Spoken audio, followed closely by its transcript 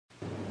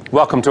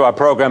Welcome to our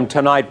program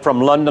tonight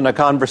from London, a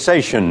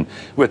conversation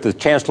with the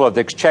Chancellor of the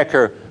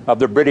Exchequer of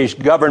the British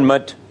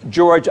government,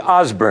 George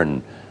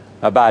Osborne,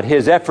 about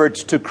his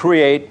efforts to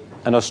create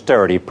an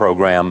austerity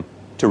program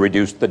to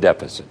reduce the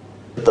deficit.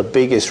 The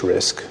biggest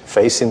risk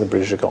facing the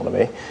British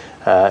economy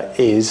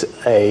is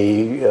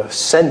a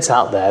sense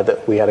out there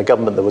that we had a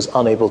government that was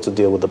unable to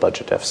deal with the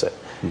budget deficit.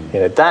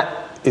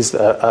 That is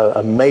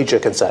a major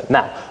concern.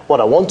 Now,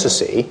 what I want to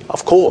see,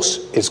 of course,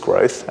 is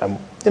growth. And,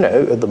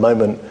 at the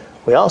moment,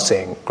 we are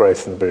seeing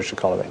growth in the British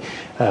economy.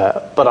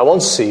 But I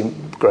want to see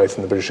growth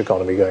in the British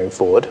economy going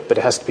forward, but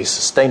it has to be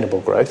sustainable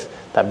growth.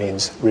 That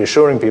means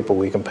reassuring people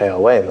we can pay our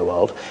way in the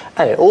world.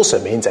 And it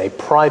also means a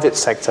private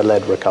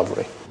sector-led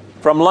recovery.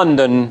 From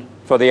London,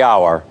 for the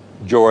hour,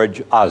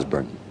 George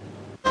Osborne.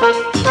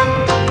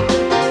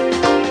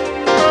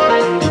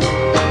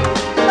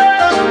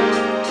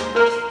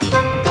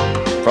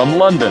 From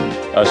London,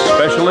 a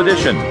special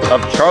edition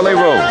of Charlie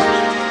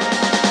Rose.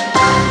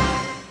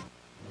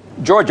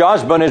 George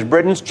Osborne is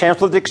Britain's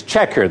Chancellor of the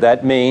Exchequer.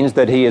 That means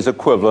that he is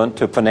equivalent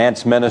to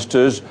finance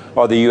ministers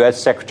or the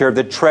U.S. Secretary of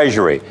the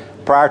Treasury.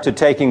 Prior to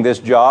taking this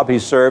job, he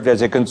served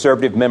as a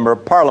Conservative Member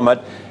of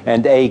Parliament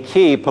and a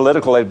key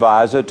political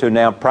advisor to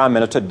now Prime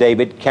Minister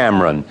David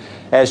Cameron.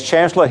 As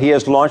Chancellor, he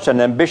has launched an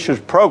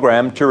ambitious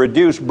program to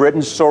reduce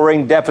Britain's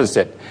soaring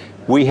deficit.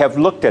 We have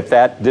looked at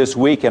that this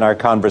week in our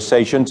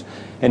conversations,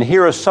 and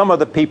here are some of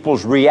the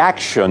people's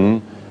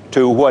reaction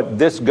to what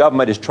this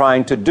government is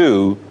trying to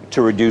do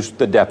to reduce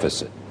the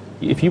deficit.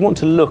 If you want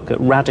to look at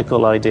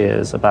radical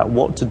ideas about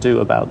what to do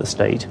about the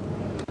state,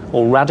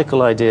 or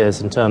radical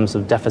ideas in terms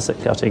of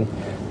deficit cutting,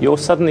 you're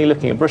suddenly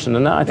looking at Britain.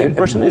 And I think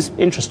Britain is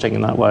interesting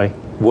in that way.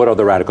 What are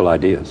the radical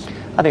ideas?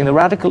 I think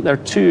there are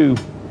two.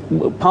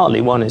 Partly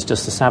one is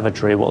just the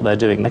savagery of what they're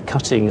doing. They're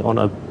cutting on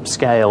a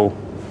scale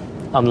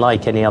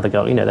unlike any other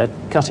government.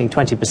 They're cutting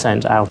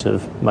 20% out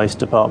of most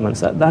departments.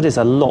 That is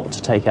a lot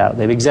to take out.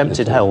 They've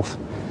exempted health.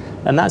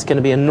 And that's going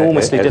to be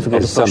enormously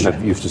difficult to push. Some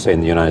have used to say in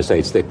the United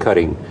States, they're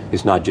cutting,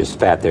 it's not just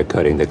fat they're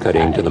cutting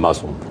to the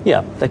muscle.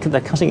 Yeah, they're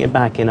cutting it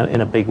back in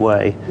a big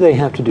way. They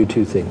have to do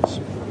two things.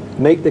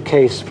 Make the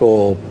case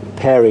for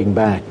paring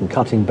back and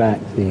cutting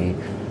back the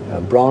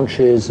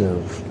branches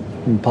of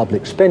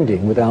public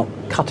spending without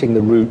cutting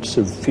the roots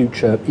of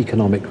future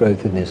economic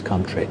growth in this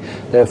country.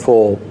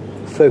 Therefore,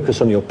 focus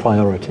on your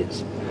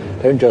priorities.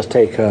 Don't just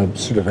take a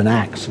sort of an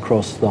axe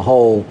across the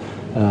whole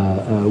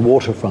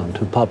waterfront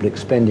of public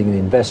spending and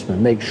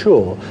investment. Make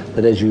sure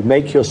that as you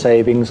make your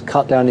savings,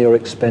 cut down your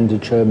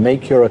expenditure,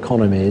 make your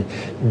economy,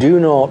 do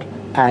not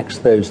axe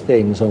those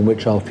things on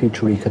which our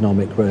future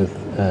economic growth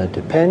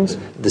depends.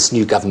 This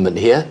new government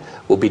here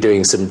will be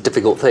doing some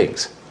difficult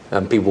things.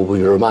 People will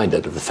be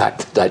reminded of the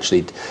fact that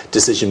actually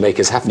decision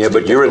makers have to do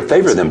but you're in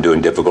favor of them doing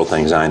difficult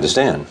things, I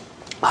understand.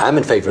 I am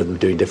in favour of them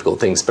doing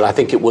difficult things, but I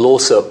think it will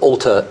also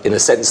alter, in a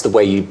sense, the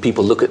way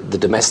people look at the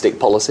domestic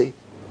policy.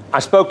 I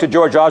spoke to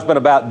George Osborne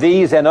about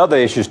these and other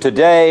issues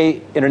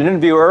today in an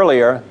interview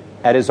earlier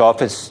at his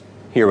office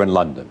here in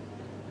London.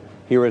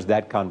 Here is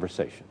that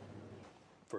conversation.